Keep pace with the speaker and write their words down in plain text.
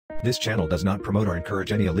This channel does not promote or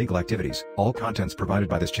encourage any illegal activities. All contents provided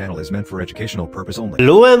by this channel is meant for educational purpose only.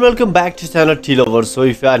 Hello and welcome back to channel Tea Lovers. So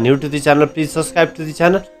if you are new to the channel, please subscribe to the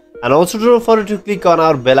channel and also don't forget to click on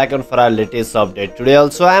our bell icon for our latest update. Today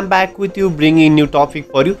also I am back with you bringing new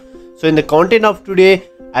topic for you. So in the content of today,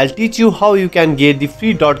 I'll teach you how you can get the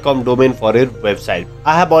free .com domain for your website.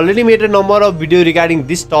 I have already made a number of videos regarding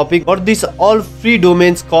this topic, but these all free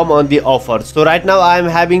domains come on the offer. So right now I am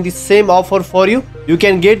having the same offer for you. You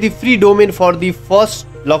can get the free domain for the first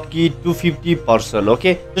lucky 250 person.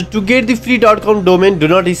 Okay, so to get the free .com domain, do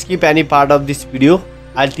not skip any part of this video.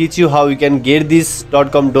 I'll teach you how you can get this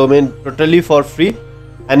 .com domain totally for free.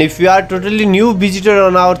 And if you are totally new visitor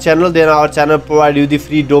on our channel, then our channel provide you the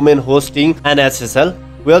free domain hosting and SSL.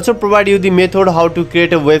 We also provide you the method how to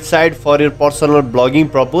create a website for your personal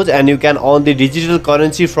blogging purpose, and you can earn the digital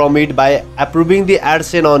currency from it by approving the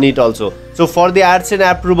AdSense on it also. So for the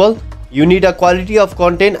AdSense approval, you need a quality of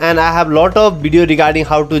content, and I have lot of video regarding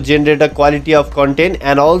how to generate a quality of content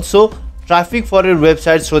and also traffic for your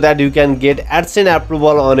website so that you can get AdSense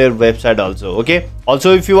approval on your website also. Okay,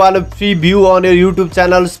 also if you want a free view on your YouTube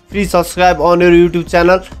channel, free subscribe on your YouTube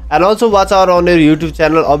channel and also watch our on your YouTube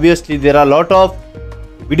channel. Obviously there are a lot of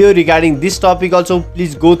video regarding this topic also,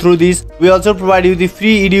 please go through this. We also provide you the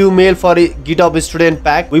free edu mail for a GitHub student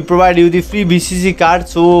pack. We provide you the free BCC card.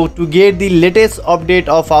 So to get the latest update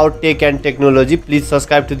of our tech and technology, please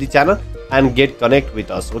subscribe to the channel and get connect with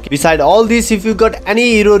us. Okay, beside all this, if you got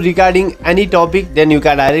any error regarding any topic, then you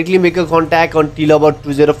can directly make a contact on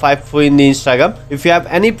tlover2054 in the Instagram. If you have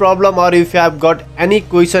any problem or if you have got any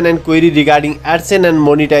question and query regarding AdSense and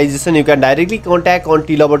monetization, you can directly contact on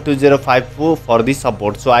tlover2054 for the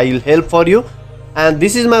support. So I will help for you. And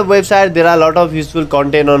this is my website. There are a lot of useful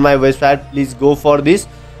content on my website. Please go for this.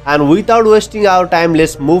 And without wasting our time,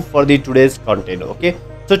 let's move for the today's content. Okay,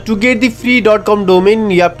 so to get the free .com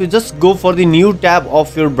domain, you have to just go for the new tab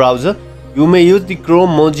of your browser. You may use the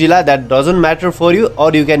Chrome, Mozilla, that doesn't matter for you,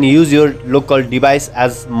 or you can use your local device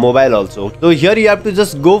as mobile also. So here you have to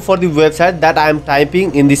just go for the website that I am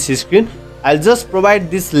typing in this screen. I'll just provide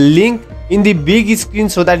this link in the big screen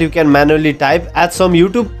so that you can manually type. As some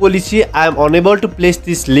YouTube policy, I am unable to place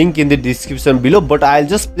this link in the description below, but I'll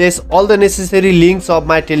just place all the necessary links of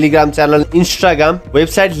my Telegram channel, Instagram,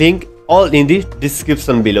 website link, all in the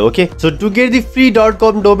description below. Okay, so to get the free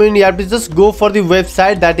 .com domain, you have to just go for the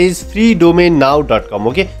website that is freedomainnow.com.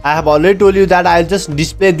 okay, I have already told you that I'll just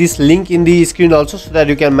display this link in the screen also so that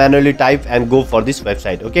you can manually type and go for this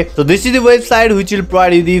website. Okay, so this is the website which will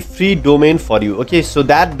provide you the free domain for you. Okay, so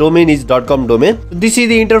that domain is .com domain. So this is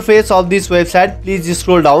the interface of this website. Please just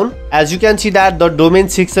scroll down. As you can see that the domain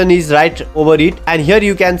section is right over it, and here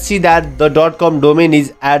you can see that the .com domain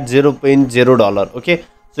is at $0.0. okay,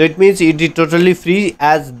 so it means it is totally free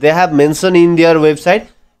as they have mentioned in their website.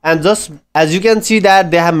 And just as you can see that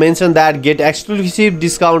they have mentioned that get exclusive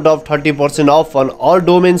discount of 30% off on all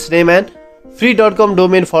domains name and free .com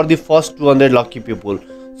domain for the first 200 lucky people.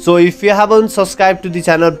 So if you haven't subscribed to the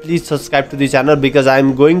channel, please subscribe to the channel, because I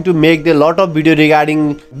am going to make a lot of video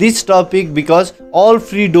regarding this topic, because all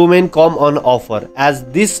free domain come on offer as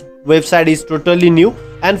this website is totally new,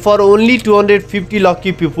 and for only 250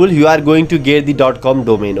 lucky people you are going to get the .com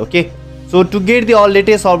domain. Okay, so to get the all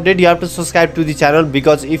latest update, you have to subscribe to the channel,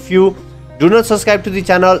 because if you do not subscribe to the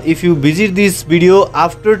channel, if you visit this video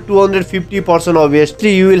after 250%,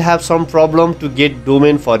 obviously you will have some problem to get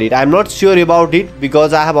domain for it. I'm not sure about it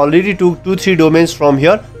because I have already took 2-3 domains from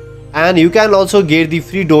here, and you can also get the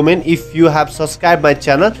free domain if you have subscribed my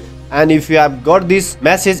channel and if you have got this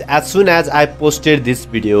message as soon as I posted this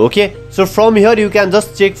video. Okay, so from here you can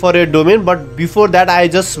just check for your domain, but before that I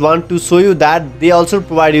just want to show you that they also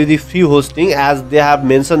provide you the free hosting, as they have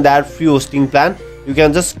mentioned that free hosting plan. You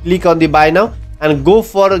can just click on the buy now and go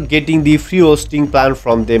for getting the free hosting plan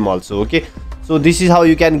from them also. Okay, so this is how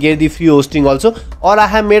you can get the free hosting also. Or I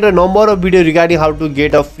have made a number of videos regarding how to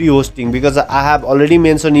get a free hosting, because I have already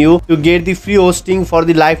mentioned you to get the free hosting for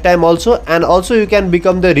the lifetime also, and also you can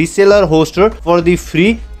become the reseller hoster for the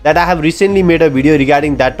free, that I have recently made a video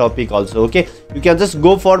regarding that topic also. Okay, you can just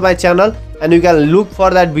go for my channel and you can look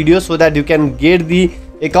for that video so that you can get the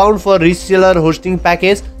account for reseller hosting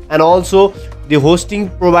package and also the hosting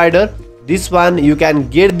provider. This one you can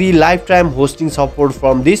get the lifetime hosting support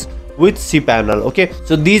from this with cPanel. Okay,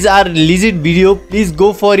 so these are legit video, please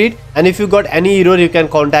go for it. And if you got any error, you can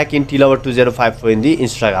contact in tlover2054 in the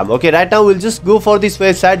Instagram. Okay, right now we'll just go for this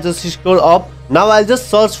website. Just scroll up. Now I'll just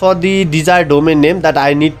search for the desired domain name that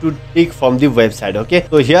I need to take from the website. Okay,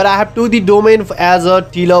 so here I have the domain as a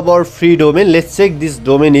tlover free domain. Let's check this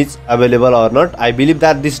domain is available or not. I believe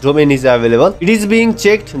that this domain is available. It is being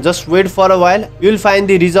checked. Just wait for a while. You will find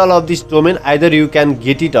the result of this domain. Either you can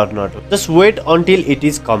get it or not. Just wait until it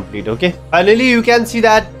is complete. Okay, finally you can see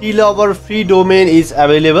that tlover free domain is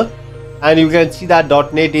available. And you can see that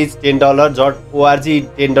 .net is $10, .org is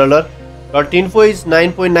 $10, .info is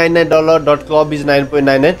 $9.99, .club is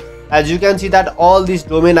 $9.99. As you can see that all these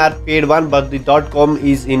domain are paid one, but the .com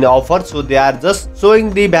is in offer, so they are just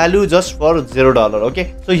showing the value just for $0.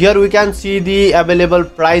 Okay, so here we can see the available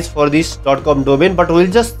price for this .com domain, but we'll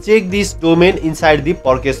just check this domain inside the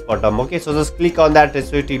purchase button. Okay, so just click on that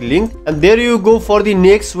respective link, and there you go for the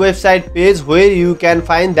next website page where you can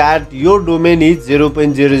find that your domain is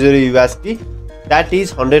 0.00 USD. That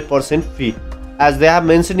is 100% free, as they have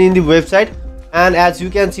mentioned in the website. And as you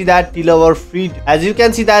can see that tlover free, as you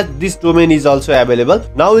can see that this domain is also available.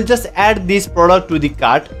 Now we'll just add this product to the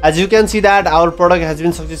cart. As you can see that our product has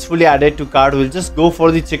been successfully added to cart. We'll just go for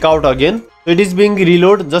the checkout again. So it is being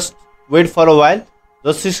reloaded. Just wait for a while.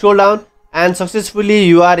 Just scroll down, and successfully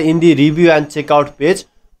you are in the review and checkout page,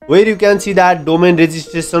 where you can see that domain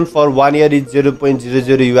registration for 1 year is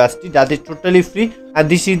 0.00 USD. That is totally free, and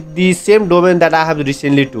this is the same domain that I have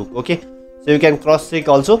recently took. Okay, so you can cross check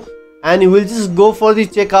also. And you will just go for the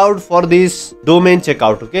checkout for this domain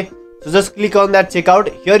checkout. Okay, so just click on that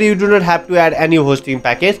checkout. Here you do not have to add any hosting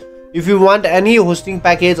package. If you want any hosting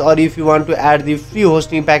package, or if you want to add the free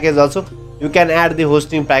hosting package also, you can add the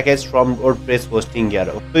hosting package from WordPress hosting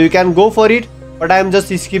here. So you can go for it, but I am just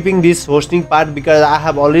skipping this hosting part because I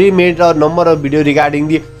have already made a number of videos regarding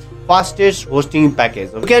the fastest hosting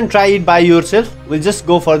package. You can try it by yourself. We'll just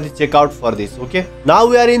go for the checkout for this. Okay, now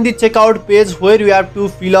we are in the checkout page where we have to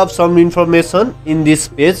fill up some information in this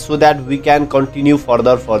page so that we can continue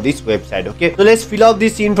further for this website. Okay, so let's fill up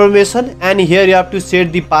this information, and here you have to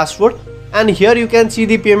set the password, and here you can see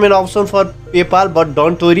the payment option for PayPal, but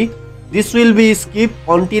don't worry, this will be skipped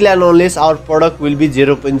until and unless our product will be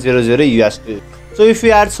 0.00 USD. So if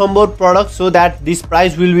you add some more products so that this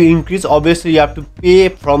price will be increased, obviously you have to pay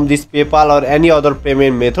from this PayPal or any other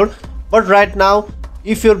payment method. But right now,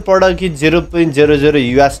 if your product is 0.00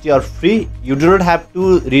 USD or free, you do not have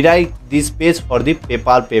to rewrite this page for the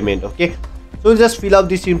PayPal payment. Okay, so just fill up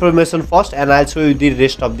this information first, and I'll show you the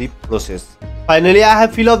rest of the process. Finally, I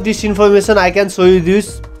have filled up this information. I can show you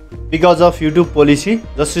this because of YouTube policy.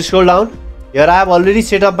 Just scroll down. Here I have already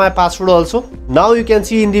set up my password also. Now you can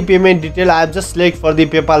see in the payment detail, I have just select for the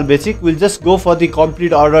PayPal basic. We'll just go for the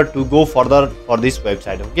complete order to go further for this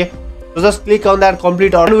website. Okay, so just click on that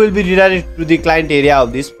complete order. Will be redirected to the client area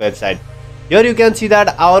of this website. Here you can see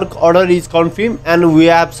that our order is confirmed and we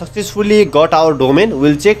have successfully got our domain.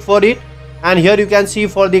 We'll check for it, and here you can see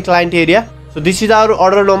for the client area. So this is our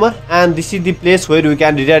order number, and this is the place where we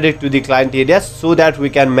can redirect to the client area so that we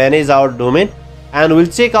can manage our domain. And we'll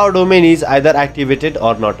check our domain is either activated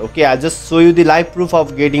or not. Okay, I'll just show you the live proof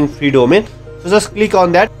of getting free domain. So just click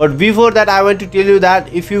on that. But before that, I want to tell you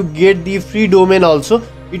that if you get the free domain also,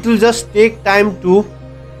 it will just take time to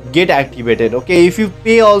get activated. Okay, if you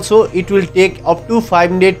pay also, it will take up to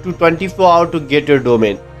 5 minutes to 24 hours to get your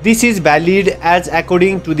domain. This is valid as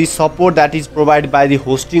according to the support that is provided by the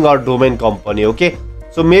hosting or domain company. Okay,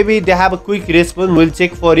 so maybe they have a quick response. We'll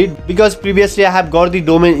check for it, because previously I have got the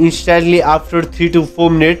domain instantly after 3 to 4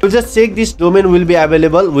 minutes. We'll just check this domain will be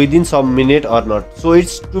available within some minute or not. So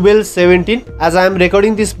it's 12:17. As I am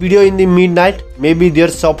recording this video in the midnight, maybe their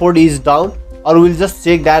support is down, or we'll just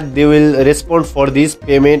check that they will respond for this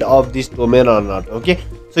payment of this domain or not. Okay,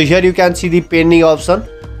 so here you can see the pending option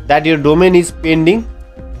that your domain is pending.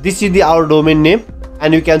 This is our domain name,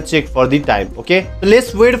 and you can check for the time. Okay, so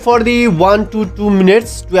let's wait for the 1 to 2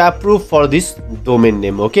 minutes to approve for this domain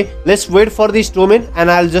name. Okay, let's wait for this domain, and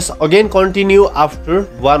I'll just again continue after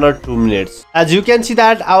 1 or 2 minutes. As you can see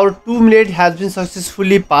that our 2 minutes has been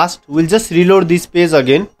successfully passed. We'll just reload this page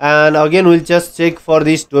again, and again we'll just check for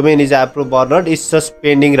this domain is approved or not. It's just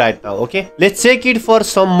pending right now. Okay, let's check it for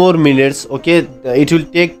some more minutes. Okay, it will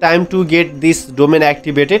take time to get this domain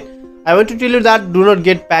activated. I want to tell you that do not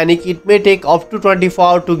get panic. It may take up to 24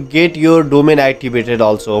 hours to get your domain activated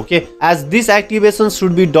also. Okay, as this activation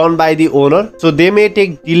should be done by the owner, so they may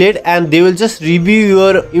take delayed, and they will just review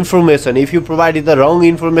your information. If you provided the wrong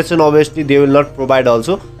information, obviously they will not provide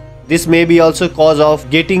also. This may be also cause of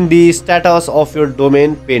getting the status of your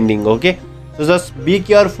domain pending. Okay, so just be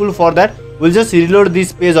careful for that. We'll just reload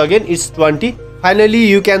this page again. It's 20. Finally,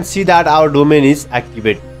 you can see that our domain is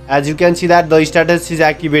activated. As you can see that the status is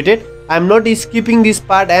activated. I'm not skipping this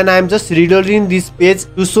part and I'm just reloading this page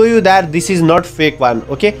to show you that this is not fake one.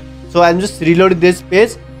 Okay, so I'm just reloading this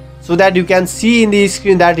page so that you can see in the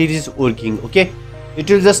screen that it is working. Okay, it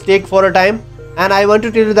will just take for a time, and I want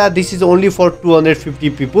to tell you that this is only for 250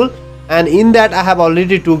 people, and in that I have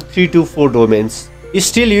already took 3 to 4 domains.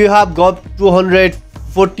 Still you have got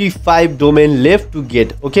 245 domain left to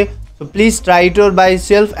get. Okay, so please try it out by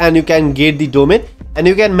yourself and you can get the domain, and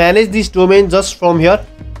you can manage this domain just from here.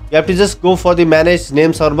 You have to just go for the manage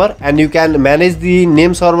name server, and you can manage the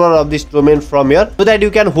name server of this domain from here so that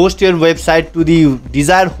you can host your website to the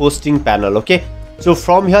desired hosting panel. Okay, so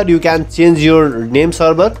from here you can change your name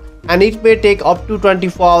server, and it may take up to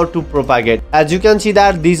 24 hours to propagate. As you can see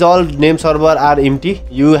that these all name server are empty.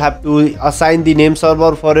 You have to assign the name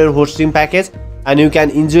server for your hosting package, and you can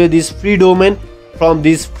enjoy this free domain from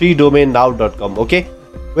this freedomainnow.com. Okay,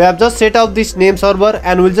 we have just set up this name server,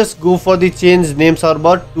 and we'll just go for the change name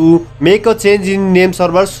server to make a change in name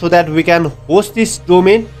server so that we can host this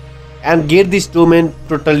domain and get this domain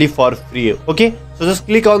totally for free. Okay, so just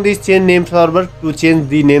click on this change name server to change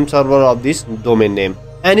the name server of this domain name,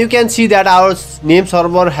 and you can see that our name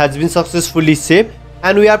server has been successfully saved,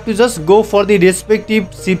 and we have to just go for the respective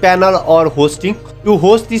cPanel or hosting to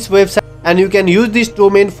host this website, and you can use this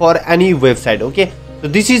domain for any website. Okay, so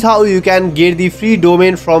this is how you can get the free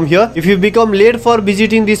domain from here. If you become late for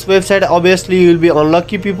visiting this website, obviously you will be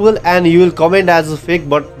unlucky people and you will comment as a fake,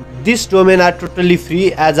 but this domain are totally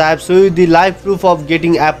free, as I have shown you the live proof of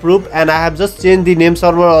getting approved, and I have just changed the name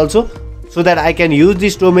server also so that I can use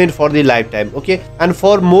this domain for the lifetime. Okay, and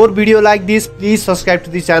for more video like this, please subscribe to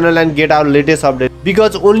the channel and get our latest update,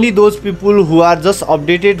 because only those people who are just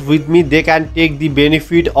updated with me, they can take the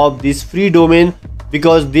benefit of this free domain,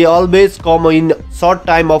 because they always come in short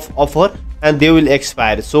time of offer and they will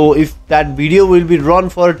expire. So if that video will be run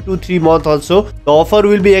for 2-3 months also, the offer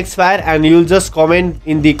will be expired, and you'll just comment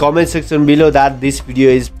in the comment section below that this video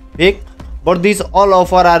is fake, but these all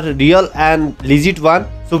offer are real and legit one.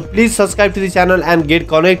 So please subscribe to the channel and get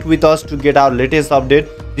connect with us to get our latest update.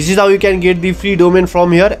 This is how you can get the free domain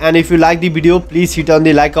from here, and if you like the video, please hit on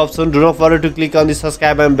the like option. Do not forget to click on the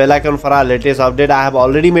subscribe and bell icon for our latest update. I have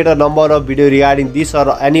already made a number of videos regarding this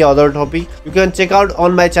or any other topic. You can check out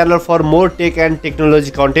on my channel for more tech and technology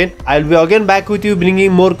content. I'll be again back with you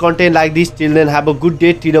bringing more content like this. Till then, have a good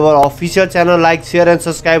day. Till our official channel, like, share and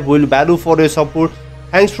subscribe will value for your support.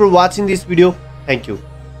 Thanks for watching this video. Thank you.